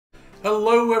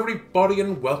Hello everybody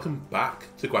and welcome back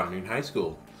to Gwan Moon High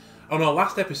School. On our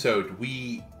last episode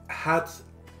we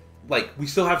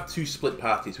still have two split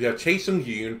parties. We have Chae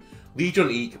Sung-yoon, Lee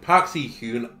Jun-ik, Park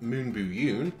Si-hoon, Moon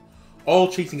Boo-yoon,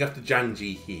 all chasing after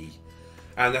Ji Hee.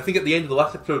 And I think at the end of the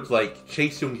last episode,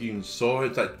 Chae Sung-yoon saw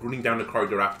her running down the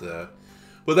corridor after her.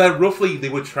 But they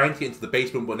were trying to get into the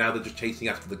basement, but now they're just chasing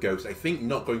after the ghost. I think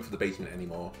not going for the basement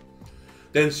anymore.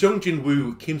 Then Sung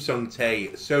Jin-woo, Kim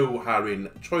Sung-tae, So Ha-rin,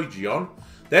 Choi Ji-yeon,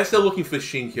 they're still looking for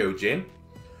Shin Hyo Jin.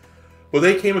 But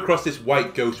they came across this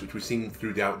white ghost which we've seen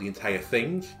throughout the entire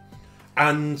thing.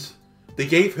 And they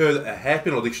gave her a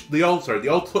hairpin, or they all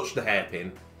touched the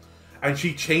hairpin. And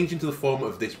she changed into the form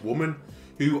of this woman,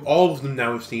 who all of them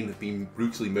now have seen have been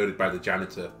brutally murdered by the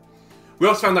janitor. We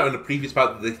also found out in the previous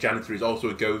part that this janitor is also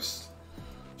a ghost.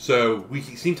 So we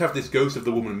seem to have this ghost of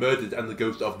the woman murdered and the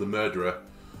ghost of the murderer.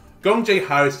 Jae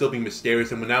Ha is still being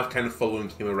mysterious and we're now kind of following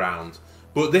him around.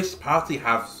 But this party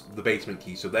has the basement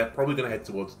key, so they're probably going to head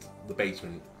towards the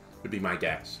basement, would be my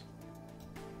guess.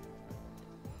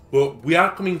 But we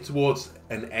are coming towards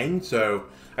an end, so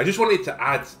I just wanted to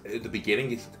add at the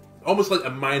beginning, it's almost like a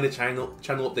minor channel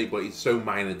update, but it's so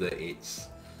minor that it's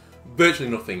virtually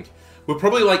nothing. We're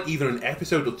probably either an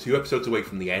episode or 2 episodes away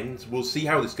from the end. We'll see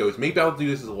how this goes. Maybe I'll do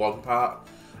this as a long part,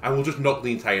 and we'll just knock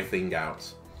the entire thing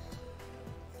out.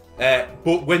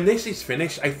 But when this is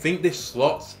finished, I think this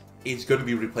slot is going to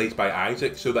be replaced by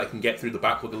Isaac so that I can get through the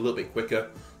backlog a little bit quicker.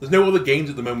 There's no other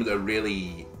games at the moment that are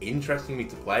really interesting me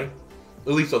to play.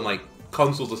 At least on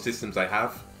consoles or systems I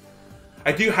have.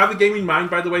 I do have a game in mind,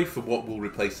 by the way, for what will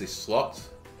replace this slot.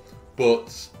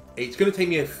 But it's going to take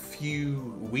me a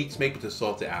few weeks maybe to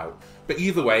sort it out. But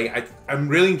either way, I'm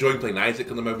really enjoying playing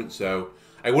Isaac at the moment, so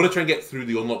I want to try and get through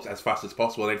the unlocks as fast as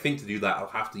possible. And I think to do that, I'll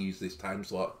have to use this time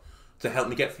slot to help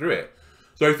me get through it.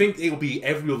 So I think it will be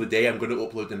every other day I'm going to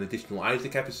upload an additional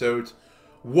Isaac episode.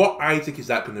 What Isaac is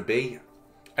that going to be?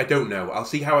 I don't know. I'll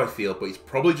see how I feel, but it's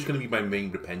probably just going to be my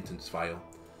main repentance file.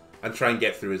 And try and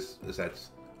get through, as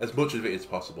much of it as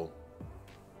possible.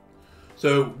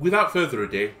 So, without further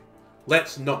ado,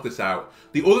 let's knock this out.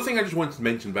 The other thing I just wanted to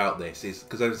mention about this is,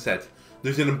 because as I said,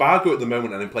 there's an embargo at the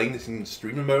moment and I'm playing this in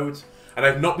streamer mode, and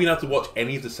I've not been able to watch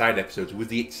any of the side episodes with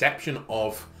the exception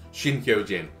of Shin Hyo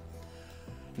Jin.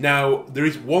 Now, there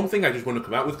is one thing I just want to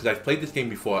come out with, because I've played this game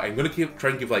before. I'm going to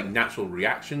try and give natural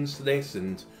reactions to this,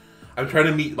 and I'm trying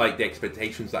to meet the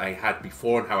expectations that I had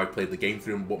before and how I played the game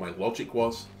through and what my logic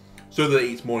was, so that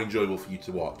it's more enjoyable for you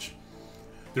to watch.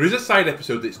 There is a side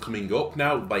episode that's coming up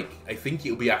now, I think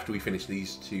it'll be after we finish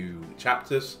these 2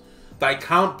 chapters, that I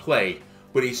can't play,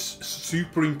 but it's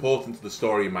super important to the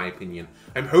story in my opinion.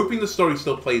 I'm hoping the story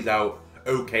still plays out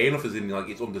okay enough, as in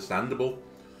it's understandable.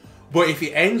 But if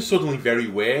it ends suddenly very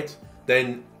weird,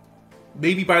 then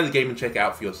maybe buy the game and check it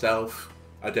out for yourself.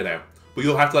 I don't know. But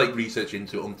you'll have to research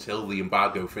into it until the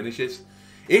embargo finishes.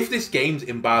 If this game's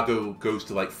embargo goes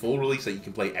to full release, that you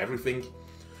can play everything,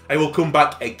 I will come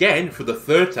back again for the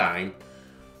 3rd time.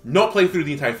 Not play through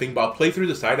the entire thing, but I'll play through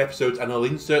the side episodes and I'll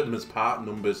insert them as part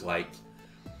numbers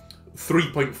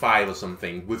 3.5 or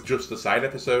something with just the side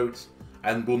episodes,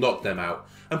 and we'll knock them out.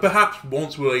 And perhaps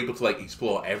once we're able to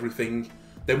explore everything,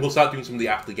 then we'll start doing some of the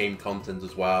after game content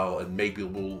as well, and maybe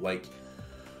we'll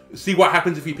see what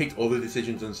happens if we picked other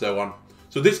decisions and so on.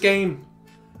 So this game,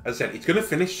 as I said, it's going to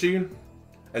finish soon,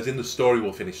 as in the story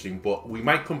will finish soon, but we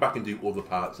might come back and do other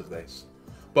parts of this.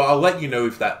 But I'll let you know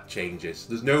if that changes.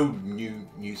 There's no new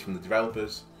news from the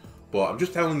developers, but I'm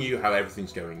just telling you how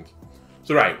everything's going.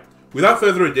 So right, without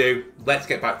further ado, let's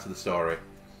get back to the story.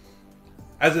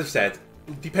 As I've said,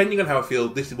 depending on how I feel,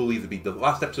 this will either be the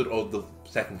last episode or the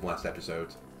second from last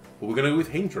episode. But we're going to go with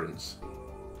Hindrance.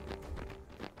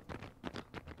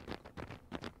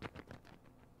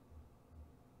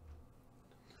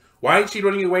 Why is she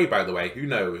running away, by the way? Who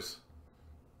knows?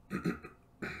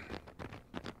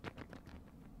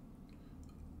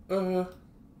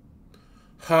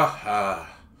 Ha.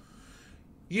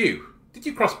 You, did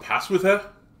you cross paths with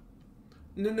her?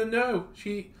 No.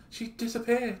 She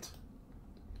disappeared.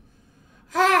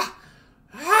 Ah!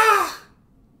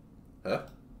 Huh?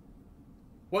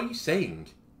 What are you saying?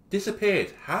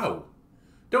 Disappeared? How?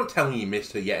 Don't tell me you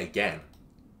missed her yet again.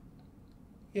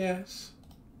 Yes.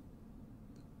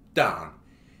 Darn.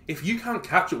 If you can't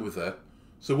catch up with her,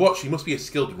 so what, she must be a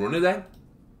skilled runner then?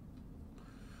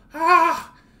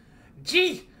 Ah!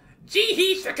 Ji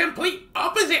Hee's the complete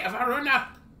opposite of a runner.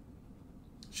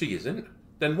 She isn't.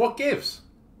 Then what gives?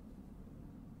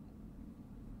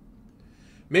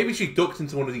 Maybe she ducked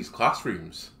into one of these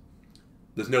classrooms.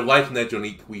 There's no light in there,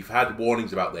 Jun-ik. We've had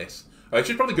warnings about this. I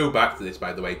should probably go back to this,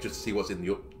 by the way, just to see what's in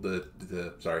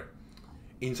the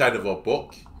inside of our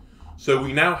book. So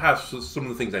we now have some of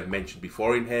the things I've mentioned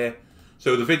before in here.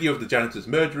 So the video of the janitors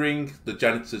murdering, the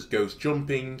janitor's ghost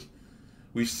jumping.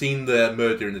 We've seen the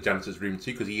murder in the janitor's room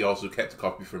too, because he also kept a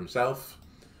copy for himself.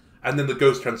 And then the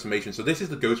ghost transformation. So this is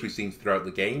the ghost we've seen throughout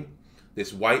the game.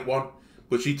 This white one.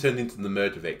 But she turned into the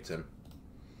murder victim.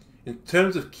 In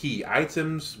terms of key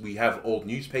items, we have old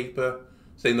newspaper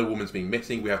saying the woman's been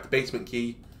missing. We have the basement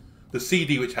key. The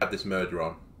CD which had this murder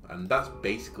on. And that's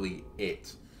basically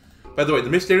it. By the way, the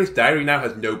mysterious diary now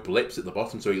has no blips at the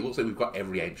bottom, so it looks like we've got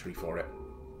every entry for it.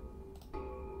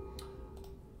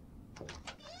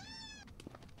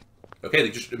 Okay, they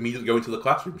just immediately go into the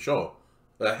classroom, sure.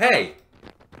 Hey!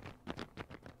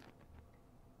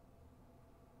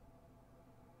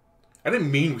 I didn't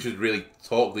mean we should really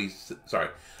talk these... Sorry.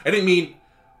 I didn't mean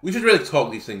we should really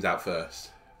talk these things out first.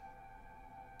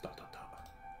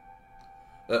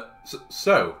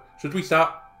 So, should we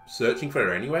start searching for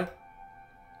her anyway?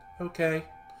 Okay.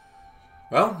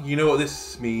 Well, you know what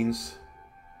this means.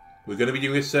 We're going to be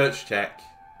doing a search check.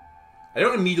 I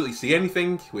don't immediately see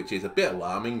anything, which is a bit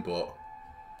alarming, but...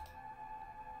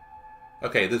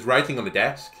 Okay, there's writing on the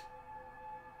desk.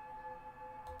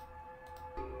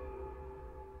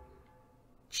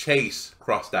 Chase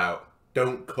crossed out.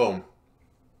 Don't come.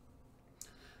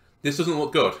 This doesn't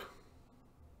look good.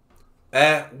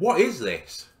 What is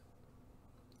this? ...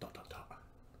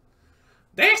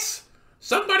 This?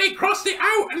 Somebody crossed it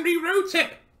out and rewrote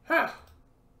it. Huh.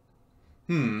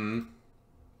 Damn,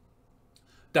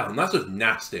 that's just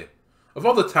nasty. Of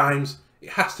all the times,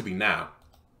 it has to be now.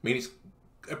 I mean, it's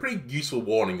a pretty useful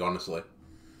warning, honestly.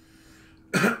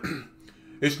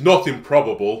 It's not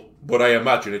improbable, but I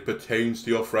imagine it pertains to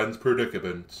your friend's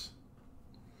predicament.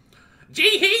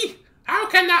 Ji Hee! How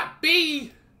can that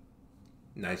be?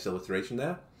 Nice alliteration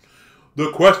there.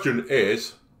 The question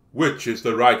is, which is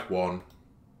the right one?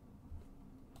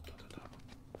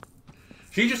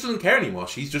 She just doesn't care anymore.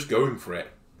 She's just going for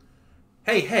it.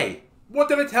 Hey, what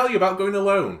did I tell you about going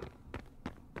alone?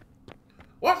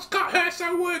 What's got her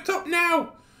so worked up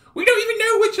now? We don't even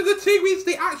know which of the two is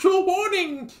the actual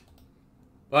warning.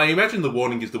 Well, I imagine the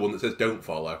warning is the one that says don't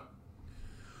follow.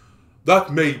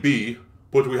 That may be,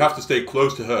 but we have to stay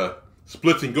close to her.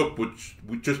 Splitting up would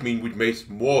just mean we'd waste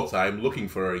more time looking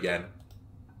for her again.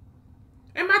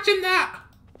 Imagine that!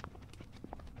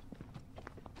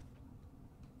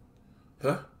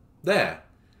 Huh? There.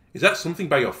 Is that something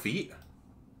by your feet?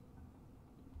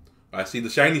 I see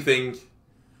the shiny thing.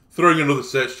 Throwing another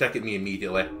search check at me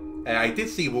immediately. I did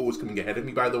see what was coming ahead of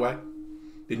me, by the way.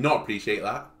 Did not appreciate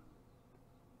that.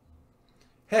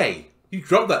 Hey, you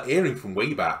dropped that earring from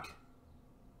way back.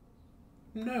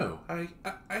 No,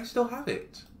 I still have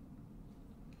it.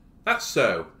 That's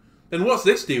so. Then what's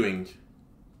this doing?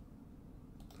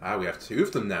 Ah, we have two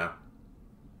of them now.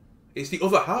 It's the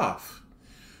other half.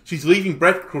 She's leaving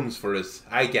breadcrumbs for us.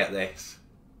 I get this.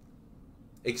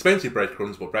 Expensive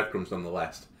breadcrumbs, but breadcrumbs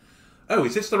nonetheless. Oh,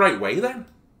 is this the right way then?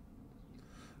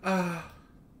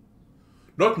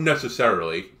 Not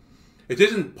necessarily. It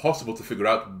isn't possible to figure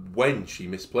out when she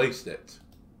misplaced it.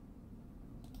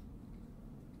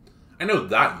 I know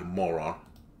that, you moron.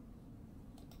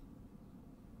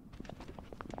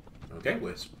 Okay,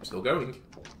 we're still going.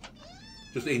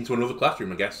 Just into another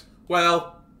classroom, I guess.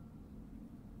 Well...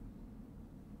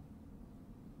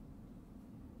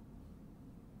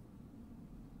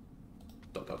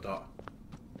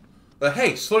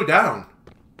 Hey, slow down.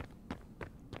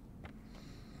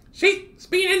 She's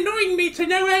been annoying me to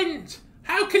no end.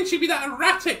 How can she be that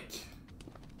erratic?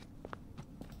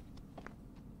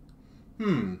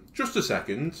 Just a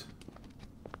second.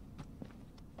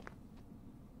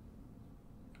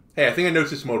 Hey, I think I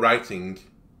noticed more writing.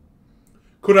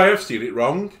 Could I have seen it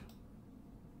wrong?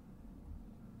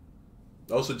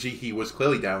 Also, Ji Hee was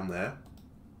clearly down there.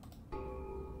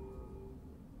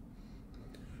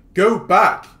 Go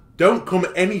back! Don't come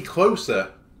any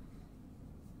closer!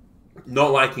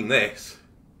 Not liking this.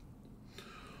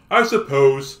 I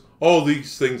suppose, all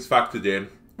these things factored in,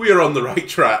 we are on the right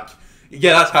track.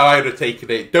 Yeah, that's how I would have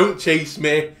taken it. Don't chase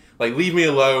me. Like, leave me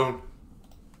alone.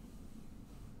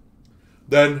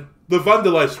 Then, the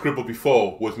vandalized scribble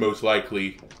before was most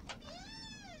likely...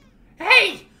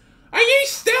 Hey! Are you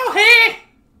still here?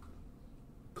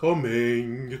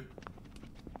 Coming.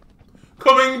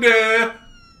 Coming, dear!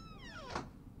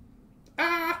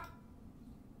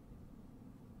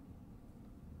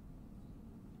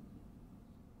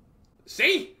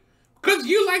 See? Because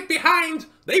you lag behind,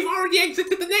 they've already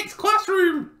exited the next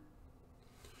classroom!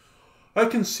 I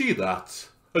can see that.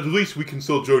 At least we can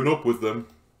still join up with them.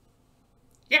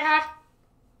 Yeah.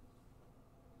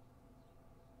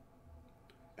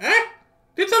 Eh?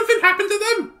 Did something happen to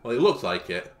them? Well, it looks like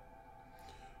it.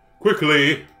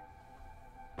 Quickly!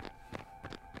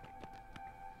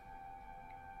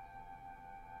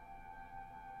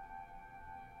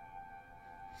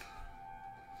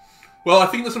 Well, I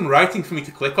think there's some writing for me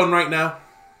to click on right now.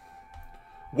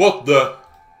 What the?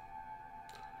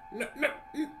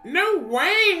 No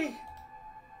way!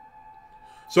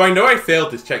 So I know I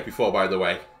failed this check before, by the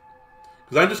way.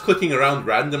 Because I'm just clicking around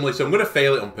randomly, so I'm going to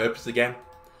fail it on purpose again.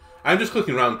 I'm just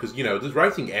clicking around because, you know, there's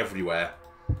writing everywhere.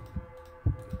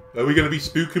 Are we going to be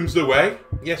spookums away?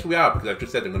 Yes, we are, because I've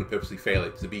just said I'm going to purposely fail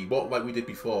it to be what like we did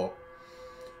before.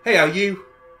 Hey, are you?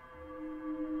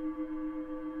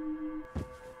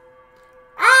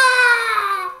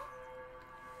 Ah!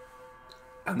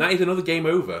 And that is another game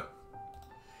over.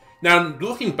 Now,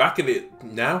 looking back at it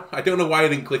now, I don't know why I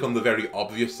didn't click on the very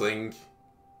obvious thing.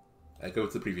 Go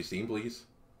to the previous scene, please.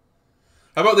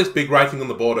 How about this big writing on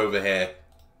the board over here?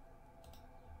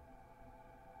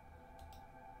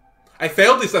 I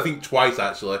failed this, I think, twice,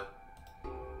 actually.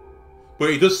 But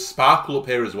it does sparkle up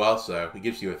here as well, so it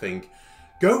gives you a thing.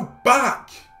 Go back!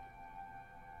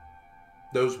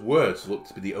 Those words look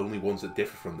to be the only ones that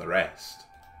differ from the rest.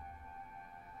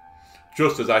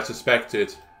 Just as I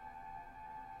suspected.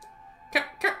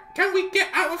 Can we get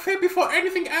out of here before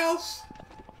anything else?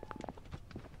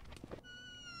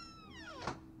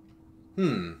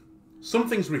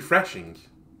 Something's refreshing.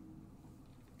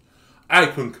 I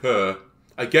concur.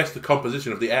 I guess the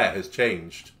composition of the air has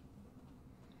changed.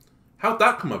 How'd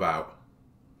that come about?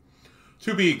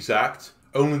 To be exact,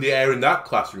 only the air in that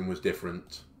classroom was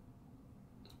different.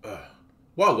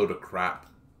 What a load of crap.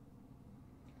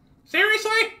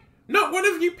 Seriously? Not one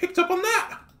of you picked up on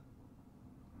that?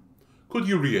 Could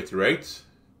you reiterate?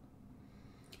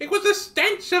 It was the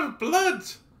stench of blood.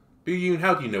 Boo-yoon,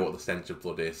 how do you know what the stench of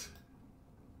blood is?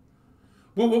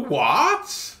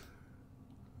 What?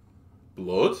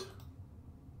 Blood?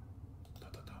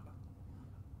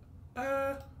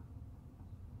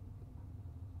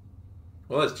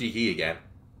 Well, that's Ji Hee again.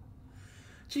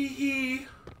 Ji Hee.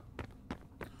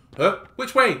 Huh?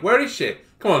 Which way? Where is she?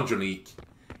 Come on, Junique.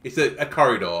 It's a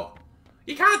corridor.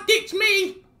 You can't ditch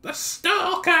me! The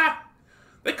stalker!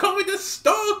 They call me the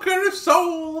stalker of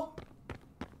soul!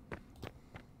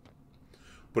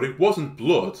 But it wasn't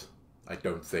blood, I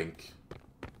don't think.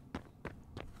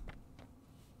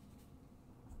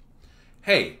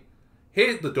 Hey,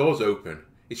 here the door's open.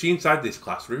 Is she inside this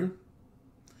classroom?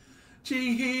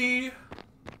 Ji Hee.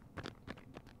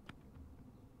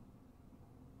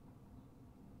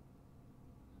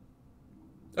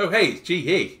 Oh, hey, it's Ji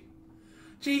Hee.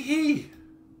 Ji Hee. ...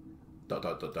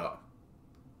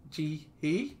 Ji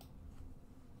Hee?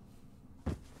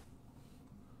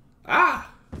 Ah!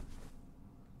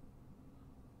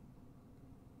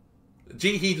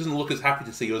 Ji Hee doesn't look as happy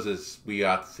to see us as we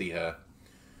are to see her.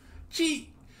 Ji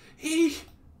Hee.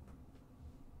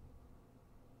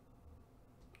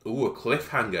 Ooh, a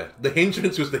cliffhanger. The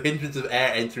hindrance was the hindrance of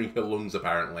air entering her lungs,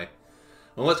 apparently.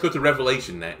 Well, let's go to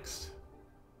Revelation next.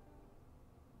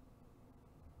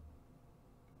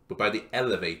 But by the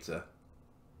elevator.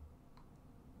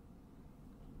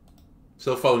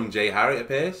 Still following Jae Ha, it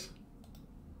appears.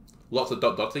 Lots of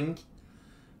dotting.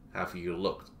 Have you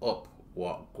looked up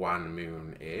what Gwan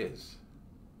Moon is?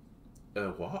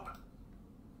 What?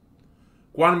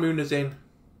 Gwan Moon is in...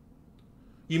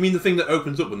 You mean the thing that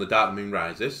opens up when the dark moon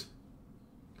rises?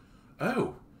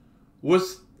 Oh.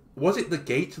 Was it the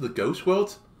gate to the ghost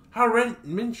world? How Rent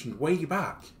mentioned way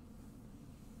back.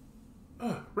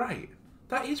 Oh, right.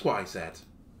 That is what I said.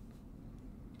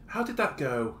 How did that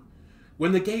go?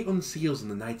 When the gate unseals in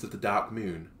the night of the dark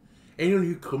moon, anyone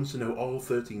who comes to know all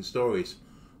 13 stories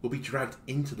will be dragged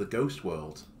into the ghost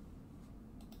world.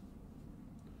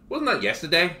 Wasn't that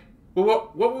yesterday?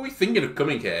 Well, what were we thinking of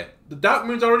coming here? The dark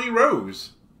moon's already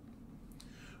rose.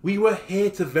 We were here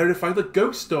to verify the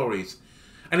ghost stories.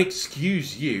 And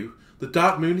excuse you, the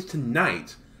dark moon is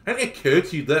tonight. And it occurred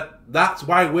to you that that's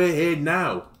why we're here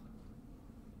now.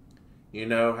 You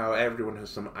know how everyone has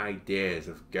some ideas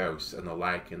of ghosts and the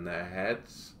like in their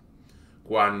heads?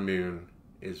 Gwan Moon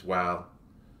is, well,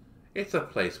 it's a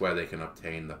place where they can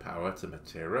obtain the power to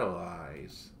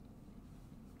materialize.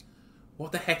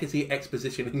 What the heck is he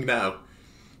expositioning now?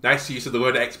 Nice use of the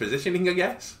word expositioning, I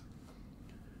guess.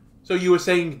 So you were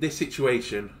saying this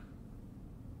situation,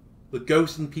 the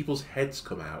ghosts in people's heads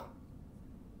come out.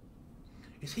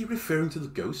 Is he referring to the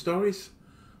ghost stories?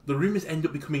 The rumours end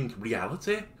up becoming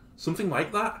reality? Something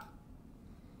like that?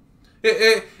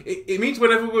 It means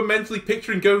whenever we're mentally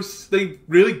picturing ghosts, they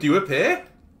really do appear?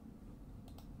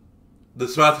 The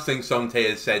smartest thing Song Tae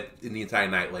has said in the entire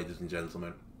night, ladies and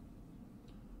gentlemen.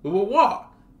 Well, what?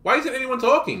 Why isn't anyone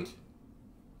talking?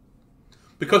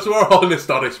 Because we're all in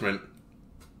astonishment.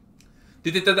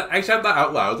 Did I shout that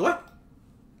out loudly?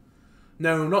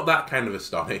 No, not that kind of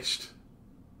astonished.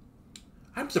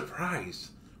 I'm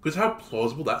surprised, because how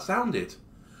plausible that sounded.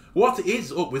 What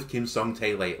is up with Kim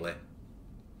Song-tae lately?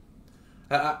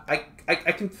 I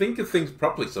can think of things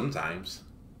properly sometimes.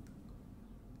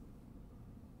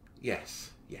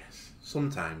 Yes,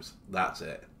 sometimes, that's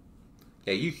it.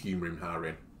 Yeah, you humour him,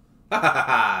 Harin. Ha ha ha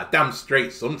ha, damn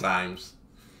straight sometimes.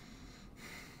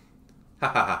 Ha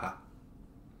ha ha ha.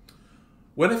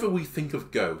 Whenever we think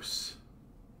of ghosts,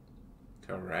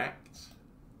 correct?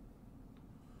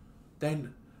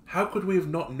 Then, how could we have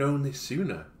not known this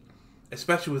sooner?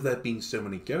 Especially with there being so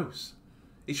many ghosts.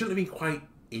 It shouldn't have been quite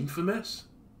infamous.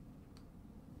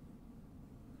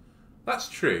 That's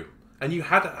true, and you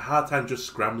had a hard time just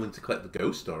scrambling to collect the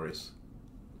ghost stories.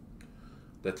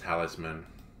 The talisman.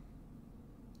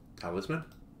 Talisman?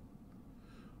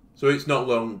 So it's no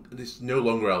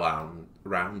longer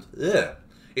around. Ugh.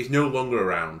 It's no longer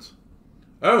around.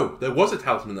 Oh, there was a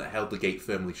talisman that held the gate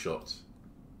firmly shut.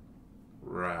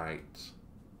 Right.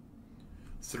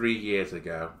 3 years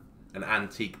ago, an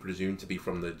antique presumed to be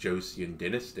from the Joseon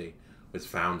dynasty was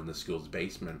found in the school's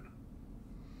basement.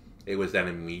 It was then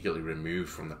immediately removed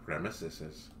from the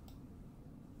premises.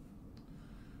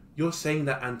 You're saying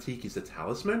that antique is the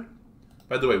talisman?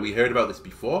 By the way, we heard about this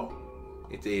before.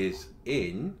 It is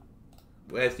in...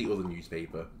 Where's the other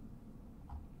newspaper?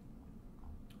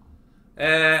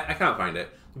 I can't find it.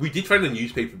 We did find a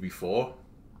newspaper before.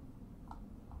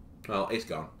 Well, it's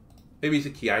gone. Maybe it's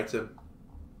a key item.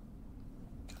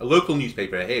 A local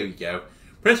newspaper, here we go.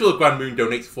 Principal of Gwan Moon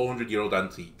donates 400-year-old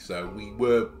antique, so we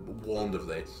were warned of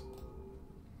this.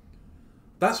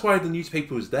 That's why the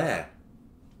newspaper was there.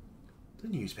 The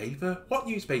newspaper? What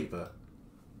newspaper?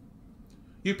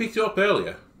 You picked it up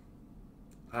earlier.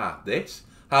 Ah, this?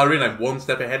 Harin, I'm one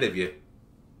step ahead of you.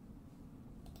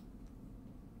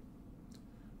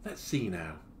 Let's see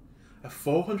now. A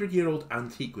 400-year-old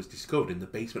antique was discovered in the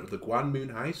basement of the Gwan Moon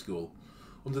High School.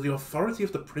 Under the authority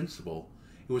of the principal,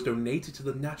 it was donated to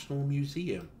the National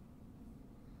Museum.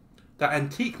 That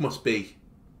antique must be...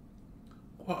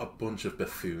 What a bunch of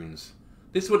buffoons.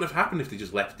 This wouldn't have happened if they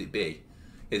just left it be.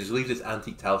 It just leaves this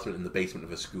antique talisman in the basement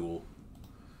of a school.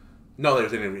 Not that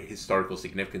there's any historical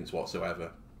significance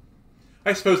whatsoever.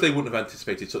 I suppose they wouldn't have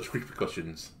anticipated such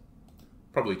repercussions.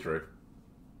 Probably true.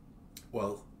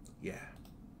 Well, yeah.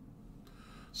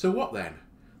 So what then?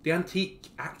 The antique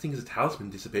acting as a talisman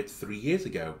disappeared 3 years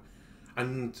ago,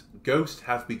 and ghosts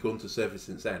have begun to surface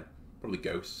since then. Probably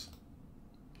ghosts.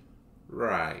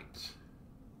 Right.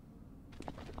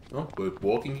 Oh, we're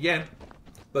walking again.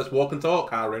 Let's walk and talk,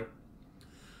 Harin.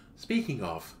 Speaking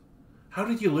of, how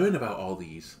did you learn about all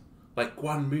these? Like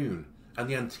Gwan Moon and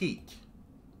the antique?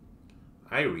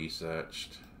 I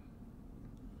researched.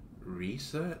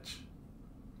 Research?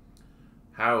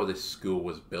 How this school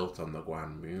was built on the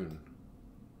Gwan Moon.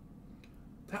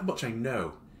 That much I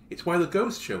know. It's why the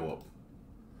ghosts show up.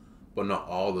 But not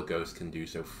all the ghosts can do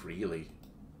so freely.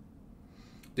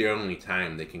 The only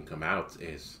time they can come out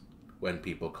is when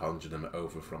people conjure them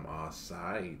over from our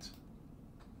side.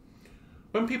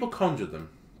 When people conjure them,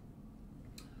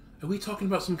 are we talking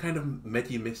about some kind of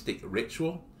mediumistic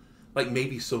ritual? Like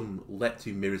maybe some let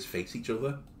two mirrors face each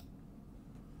other?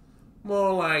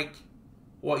 More like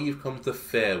what you've come to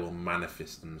fear will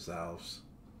manifest themselves.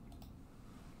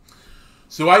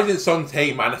 So why isn't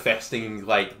Song-tae manifesting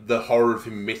like the horror of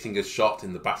him missing a shot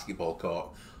in the basketball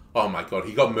court? Oh my god,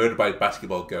 he got murdered by a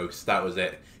basketball ghost. That was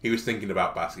it. He was thinking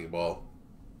about basketball.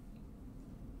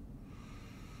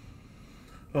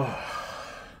 Oh.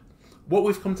 What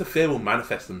we've come to fear will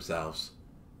manifest themselves.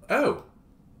 Oh.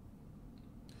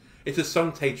 It's as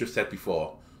Song-tae just said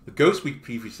before. The ghosts we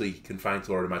previously confined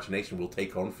to our imagination will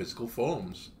take on physical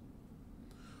forms.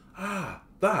 Ah,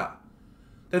 that.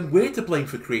 Then we're to blame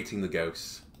for creating the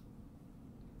ghosts.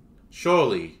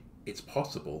 Surely, it's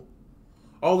possible.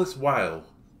 All this while,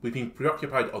 we've been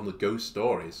preoccupied on the ghost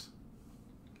stories.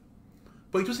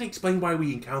 But it doesn't explain why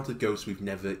we encountered ghosts we've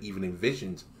never even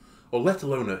envisioned, or let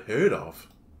alone heard of.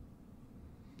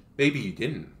 Maybe you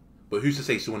didn't, but who's to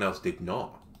say someone else did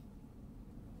not?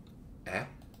 Eh?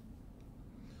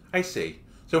 I see.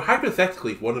 So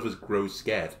hypothetically, if one of us grows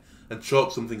scared and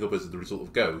chalks something up as the result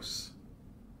of ghosts,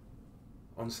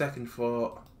 on second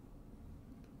thought...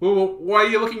 Whoa, why are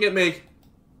you looking at me? ...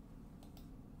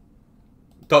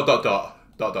 Don't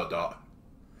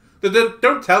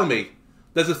tell me.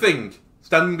 There's a thing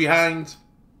standing behind.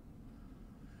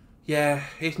 Yeah,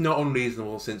 it's not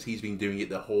unreasonable since he's been doing it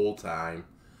the whole time.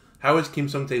 How has Kim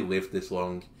Song-tae lived this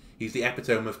long? He's the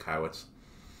epitome of cowards.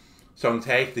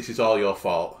 Song-tae, this is all your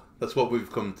fault. That's what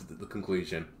we've come to the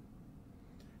conclusion.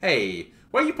 Hey,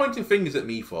 why are you pointing fingers at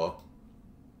me for?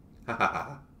 Ha ha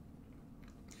ha.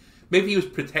 Maybe he was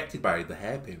protected by the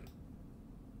hairpin.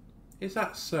 Is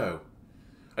that so?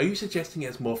 Are you suggesting it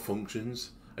has more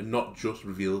functions and not just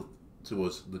reveal to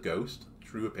us the ghost,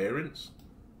 true appearance?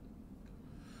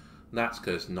 That's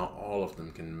because not all of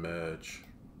them can emerge,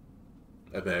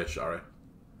 sorry.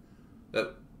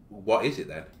 What is it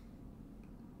then?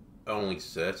 Only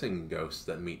certain ghosts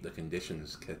that meet the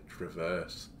conditions can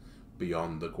traverse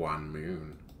beyond the Gwan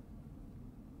Moon.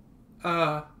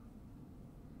 I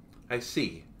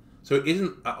see. So it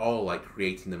isn't at all like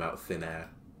creating them out of thin air.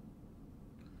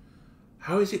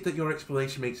 How is it that your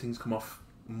explanation makes things come off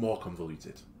more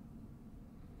convoluted?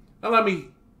 Allow me.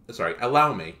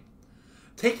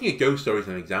 Taking a ghost story as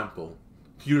an example,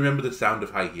 do you remember the sound of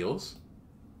high heels?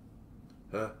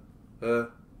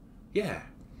 Yeah.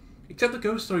 Except the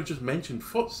ghost story just mentioned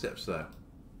footsteps there.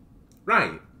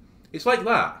 Right. It's like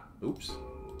that. Oops.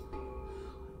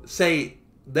 Say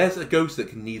there's a ghost that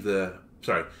can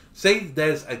say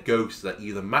there's a ghost that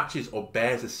either matches or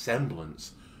bears a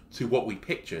semblance to what we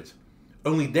pictured.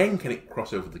 Only then can it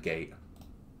cross over the gate.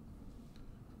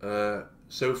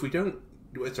 So if we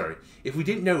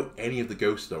didn't know any of the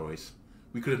ghost stories,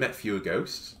 we could have met fewer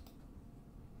ghosts.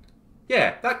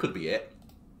 Yeah, that could be it.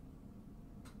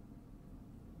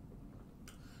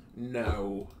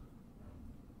 No.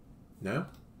 No?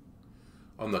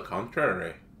 On the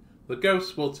contrary, the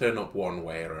ghosts will turn up one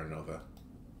way or another.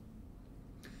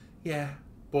 Yeah,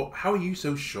 but how are you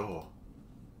so sure?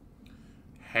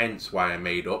 Hence why I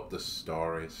made up the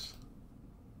stories.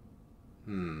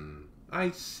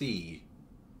 I see.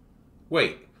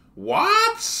 Wait,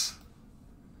 what?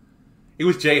 It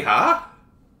was Jae Ha?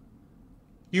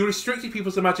 You restricted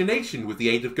people's imagination with the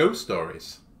aid of ghost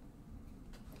stories.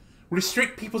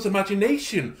 Restrict people's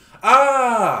imagination?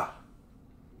 Ah!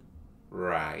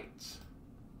 Right.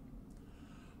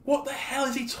 What the hell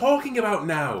is he talking about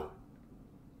now?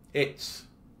 It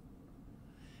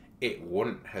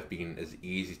wouldn't have been as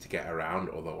easy to get around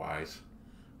otherwise,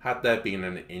 had there been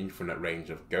an infinite range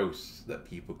of ghosts that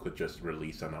people could just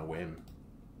release on a whim.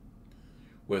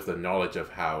 With the knowledge of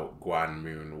how Gwan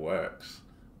Moon works,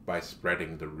 by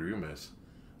spreading the rumours,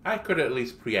 I could at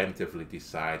least preemptively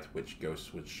decide which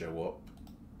ghosts would show up.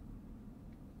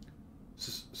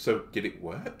 So did it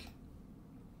work?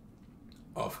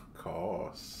 Of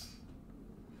course.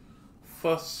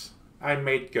 Thus, I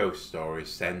made ghost stories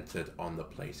centered on the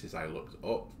places I looked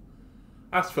up.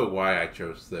 As for why I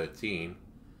chose 13,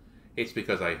 it's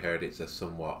because I heard it's a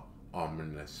somewhat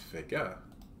ominous figure.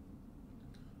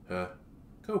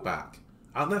 Go back.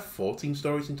 Aren't there 14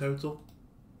 stories in total?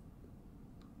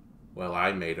 Well,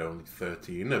 I made only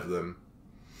 13 of them.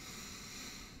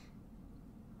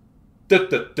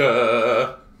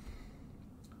 Da-da-da!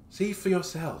 See for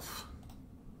yourself.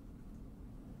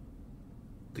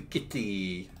 The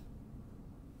kitty.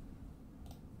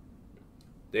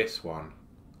 This one.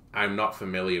 I'm not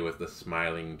familiar with the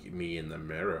smiling me in the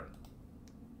mirror.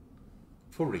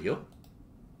 For real?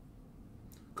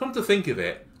 Come to think of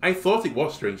it, I thought it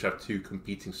was strange to have two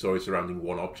competing stories surrounding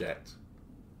one object.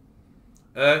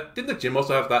 Didn't the gym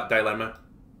also have that dilemma?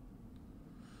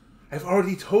 I've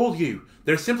already told you,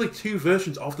 there are simply two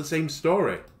versions of the same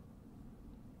story.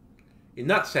 In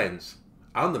that sense,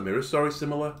 aren't the mirror stories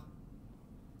similar?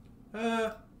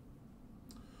 I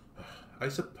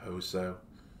suppose so.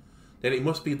 Then it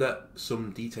must be that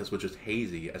some details were just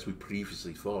hazy as we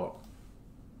previously thought.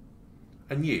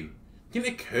 And you, didn't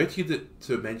it occur to you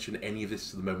to mention any of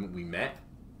this to the moment we met?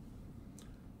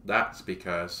 That's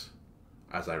because,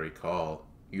 as I recall,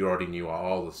 you already knew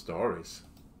all the stories.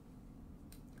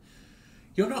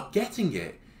 You're not getting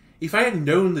it. If I had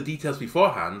known the details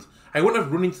beforehand, I wouldn't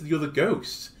have run into the other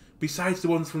ghosts, besides the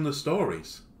ones from the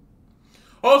stories.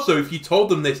 Also, if you told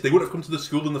them this, they wouldn't have come to the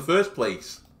school in the first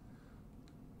place.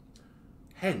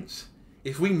 Hence,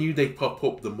 if we knew they'd pop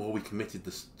up the more we committed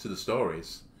to the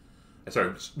stories...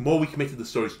 more we committed the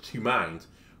stories to mind,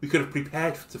 we could have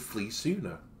prepared to flee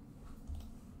sooner.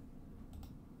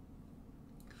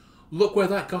 Look where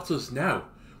that got us now.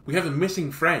 We have a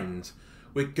missing friend.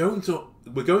 We're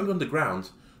going underground,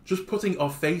 just putting our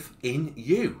faith in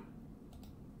you.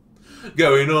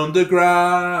 Going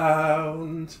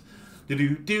underground.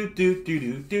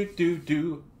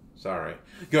 Do. Sorry.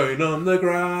 Going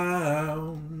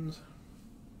underground.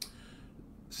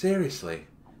 Seriously,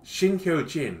 Shin Hyo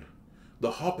Jin,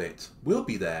 the Hobbit, will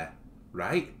be there,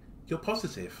 right? You're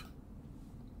positive?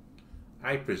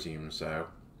 I presume so,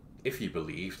 if you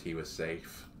believed he was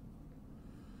safe.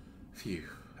 Phew,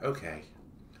 okay.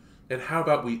 And how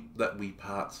about we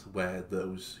part where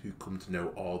those who come to know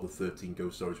all the 13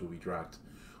 ghost stories will be dragged?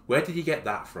 Where did you get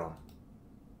that from?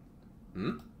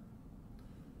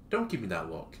 Don't give me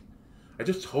that look. I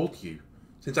just told you,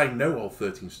 since I know all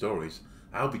 13 stories,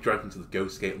 I'll be dragged into the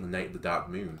ghost gate on the night of the dark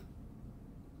moon.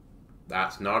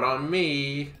 That's not on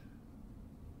me.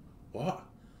 What?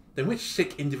 Then which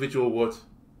sick individual would?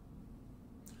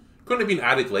 Couldn't have been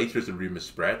added later as the rumour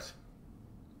spread.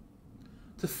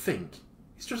 To think,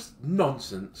 it's just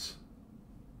nonsense.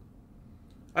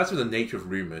 As for the nature of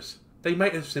rumours, they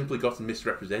might have simply gotten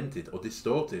misrepresented or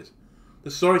distorted.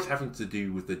 The stories having to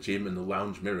do with the gym and the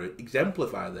lounge mirror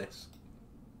exemplify this.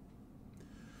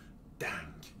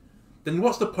 Dang. Then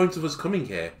what's the point of us coming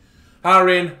here?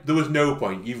 Harin, there was no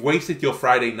point. You've wasted your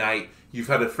Friday night. You've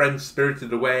had a friend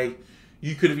spirited away.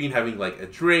 You could have been having like a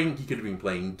drink. You could have been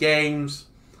playing games.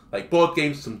 Like board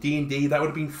games, some D&D. That would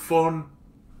have been fun.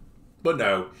 But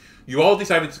no. You all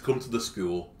decided to come to the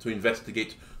school to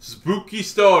investigate spooky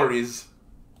stories.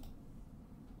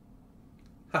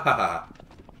 Ha ha ha.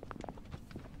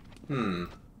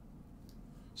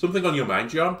 Something on your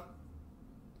mind, John?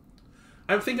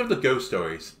 I'm thinking of the ghost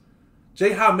stories.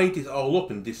 Jae Ha made it all up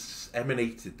and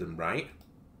disseminated them, right?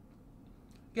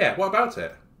 Yeah, what about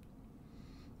it?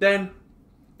 Then,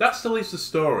 that still is the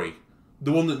story.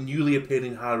 The one that newly appeared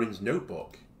in Harin's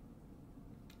notebook.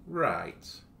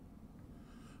 Right.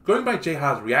 Going by Jae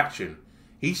Ha's reaction,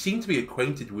 he seemed to be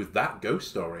acquainted with that ghost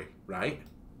story, right?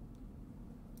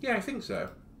 Yeah, I think so.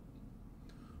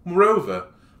 Moreover,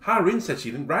 Harin said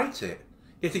she didn't write it,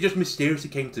 yet it just mysteriously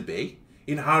came to be,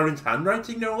 in Harin's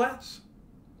handwriting no less.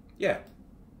 Yeah.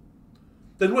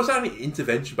 Then was that an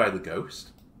intervention by the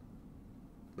ghost?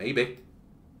 Maybe.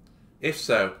 If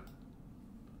so,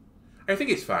 I think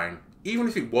it's fine. Even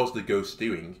if it was the ghost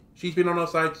doing, she's been on our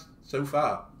side so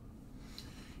far.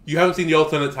 You haven't seen the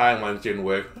alternate timelines,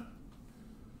 Jinwoo.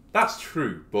 That's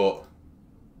true, but...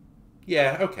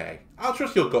 yeah, okay. I'll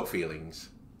trust your gut feelings.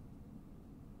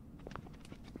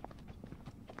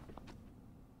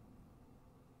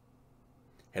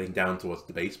 Heading down towards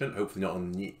the basement, hopefully not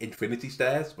on the infinity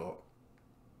stairs, but...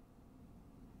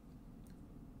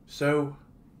 So,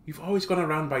 you've always gone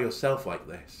around by yourself like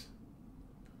this?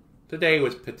 Today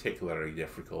was particularly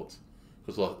difficult,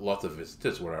 because a lot of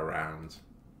visitors were around.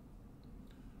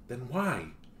 Then why?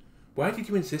 Why did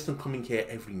you insist on coming here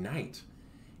every night?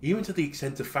 Even to the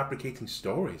extent of fabricating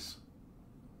stories?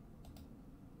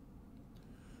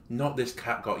 Not this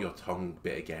cat got your tongue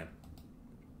bit again.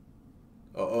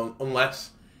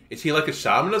 Unless... is he like a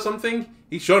shaman or something?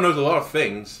 He sure knows a lot of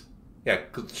things. Yeah,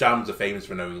 because shamans are famous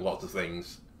for knowing lots of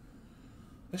things.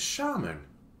 A shaman?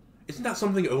 Isn't that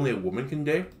something only a woman can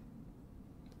do?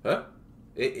 Huh?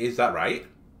 Is that right?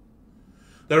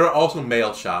 There are also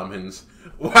male shamans.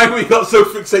 Why have we got so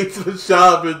fixated on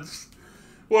shamans?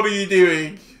 What are you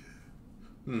doing?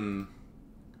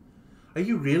 Are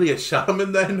you really a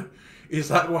shaman then? Is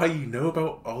that why you know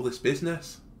about all this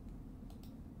business?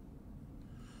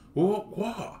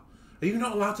 What? Are you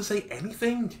not allowed to say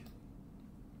anything?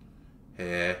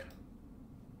 Here.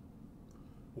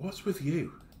 What's with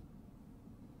you?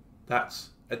 That's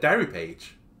a diary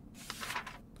page.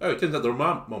 Oh, it turns out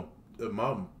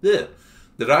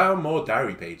there are more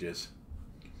diary pages.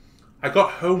 I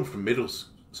got home from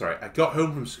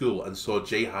school and saw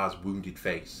Jae Ha's wounded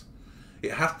face.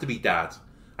 It has to be Dad.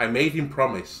 I made him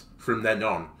promise, from then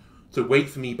on, to wait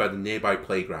for me by the nearby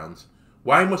playground.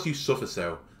 Why must you suffer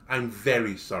so? I'm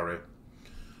very sorry.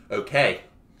 Okay,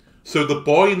 so the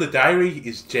boy in the diary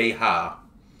is Jae Ha,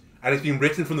 and it's been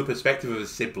written from the perspective of a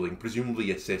sibling,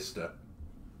 presumably a sister.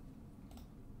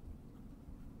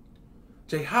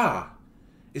 Jae Ha,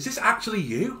 is this actually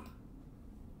you?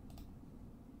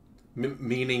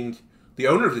 Meaning, the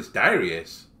owner of this diary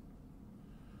is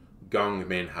Gwan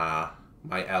Min Ha,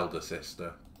 my elder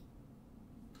sister.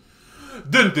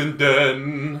 Dun dun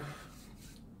dun!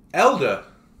 Elder?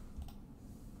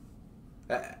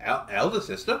 Elder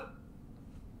sister?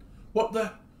 What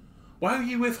the? Why are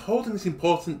you withholding this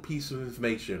important piece of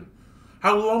information?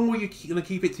 How long were you going to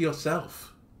keep it to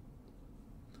yourself?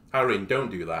 Harin,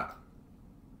 don't do that.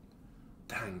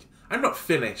 Dang, I'm not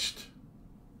finished.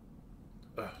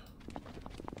 Ugh.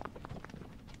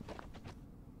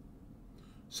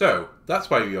 So, that's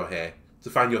why you're here, to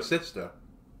find your sister?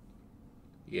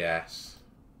 Yes.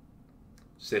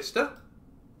 Sister?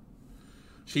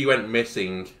 She went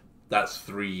missing. That's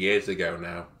 3 years ago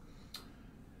now.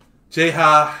 Jae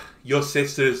Ha, your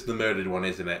sister's the murdered one,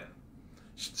 isn't it?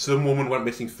 Some woman went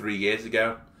missing 3 years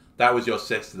ago. That was your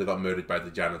sister that got murdered by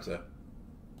the janitor.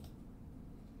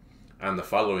 And the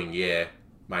following year,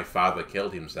 my father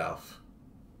killed himself.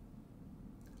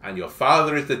 And your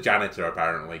father is the janitor,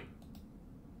 apparently.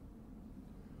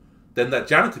 Then that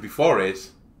janitor before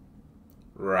is...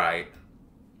 Right.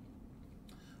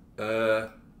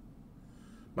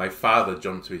 My father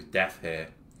jumped to his death here,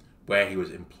 where he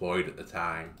was employed at the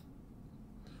time.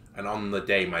 And on the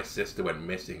day my sister went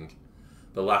missing,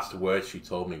 the last word she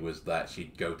told me was that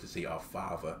she'd go to see our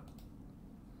father.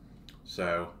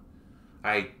 So,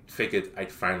 I figured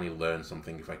I'd finally learn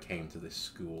something if I came to this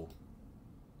school.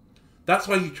 That's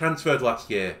why you transferred last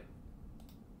year.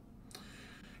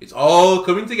 It's all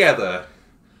coming together.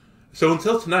 So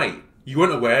until tonight, you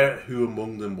weren't aware who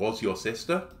among them was your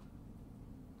sister?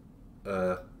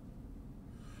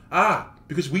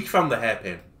 Because we found the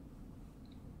hairpin.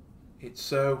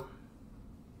 It's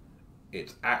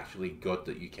actually good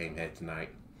that you came here tonight.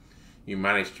 You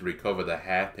managed to recover the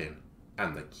hairpin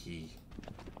and the key.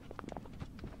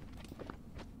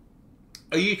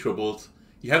 Are you troubled?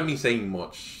 You haven't been saying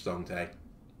much, Songtae.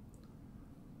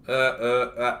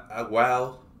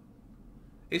 Well...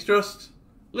 It's just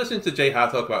listening to Jae Ha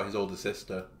talk about his older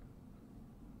sister.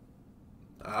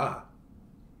 Ah.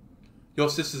 Your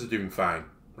sisters are doing fine,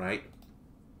 right?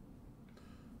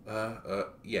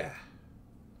 Yeah.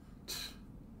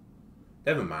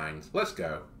 Never mind. Let's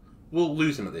go. We'll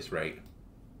lose him at this rate.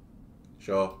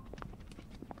 Sure.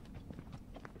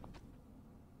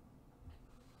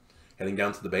 Heading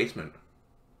down to the basement.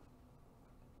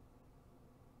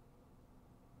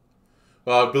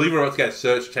 Well, I believe we're about to get a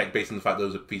search check based on the fact that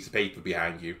there's a piece of paper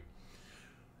behind you.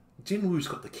 Jinwoo's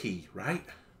got the key, right?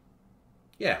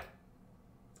 Yeah.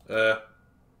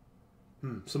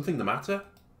 Something the matter?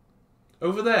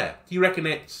 Over there. Do you reckon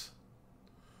it's...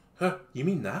 Huh, you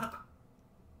mean that?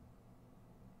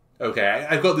 Okay,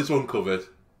 I've got this one covered.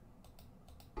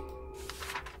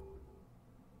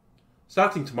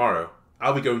 Starting tomorrow,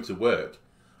 I'll be going to work.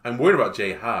 I'm worried about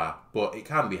Jae Ha, but it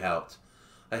can't be helped.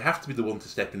 I have to be the one to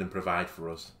step in and provide for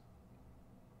us.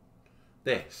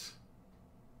 This.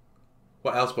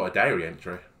 What else but a diary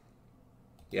entry?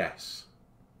 Yes.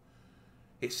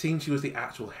 It seems she was the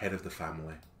actual head of the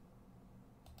family.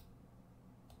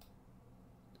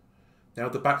 Now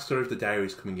the backstory of the diary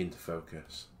is coming into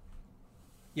focus.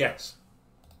 Yes.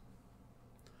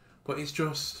 But it's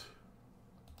just...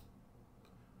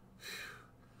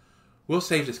 We'll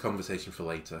save this conversation for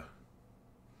later.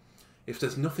 If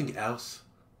there's nothing else,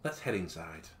 let's head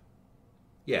inside.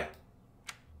 Yeah.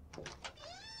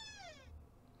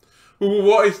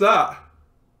 What is that?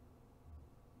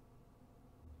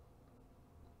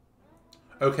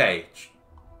 Okay.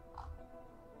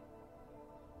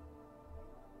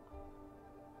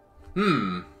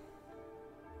 I'm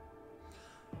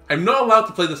not allowed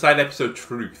to play the side episode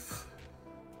Truth.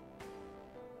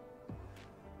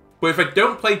 But if I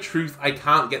don't play Truth, I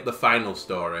can't get the final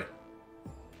story.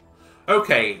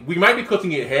 Okay, we might be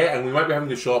cutting it here, and we might be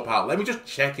having a short part. Let me just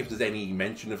check if there's any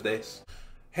mention of this.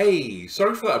 Hey,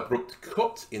 sorry for that abrupt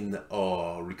cut in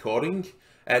our recording.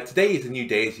 Today is a new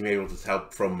day, as you may be able to tell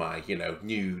from my,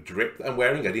 new drip that I'm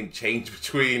wearing. I didn't change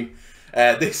between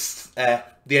the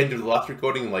end of the last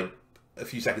recording and, like, a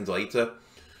few seconds later.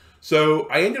 So,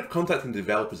 I ended up contacting the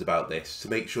developers about this to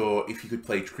make sure if you could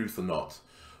play Truth or not.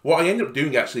 What I ended up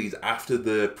doing, actually, is after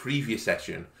the previous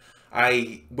session,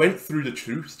 I went through the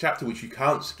Truth chapter, which you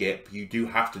can't skip. You do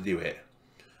have to do it.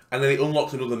 And then it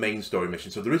unlocks another main story mission.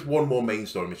 So there is one more main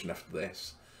story mission after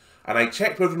this. And I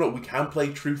checked whether or not we can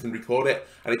play Truth and record it.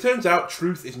 And it turns out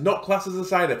Truth is not classed as a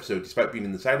side episode, despite being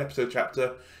in the side episode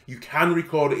chapter. You can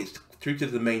record it. It's treated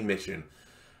as the main mission.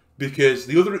 Because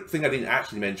the other thing I didn't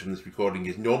actually mention in this recording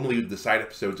is normally the side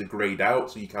episodes are greyed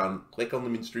out, so you can't click on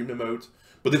them in streamer mode.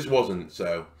 But this wasn't,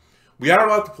 so we are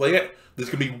allowed to play it. There's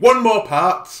going to be one more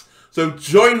part. So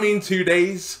join me in 2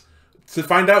 days to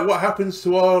find out what happens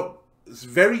to our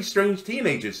very strange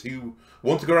teenagers who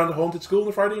want to go around a haunted school on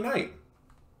a Friday night.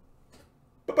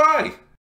 Bye-bye!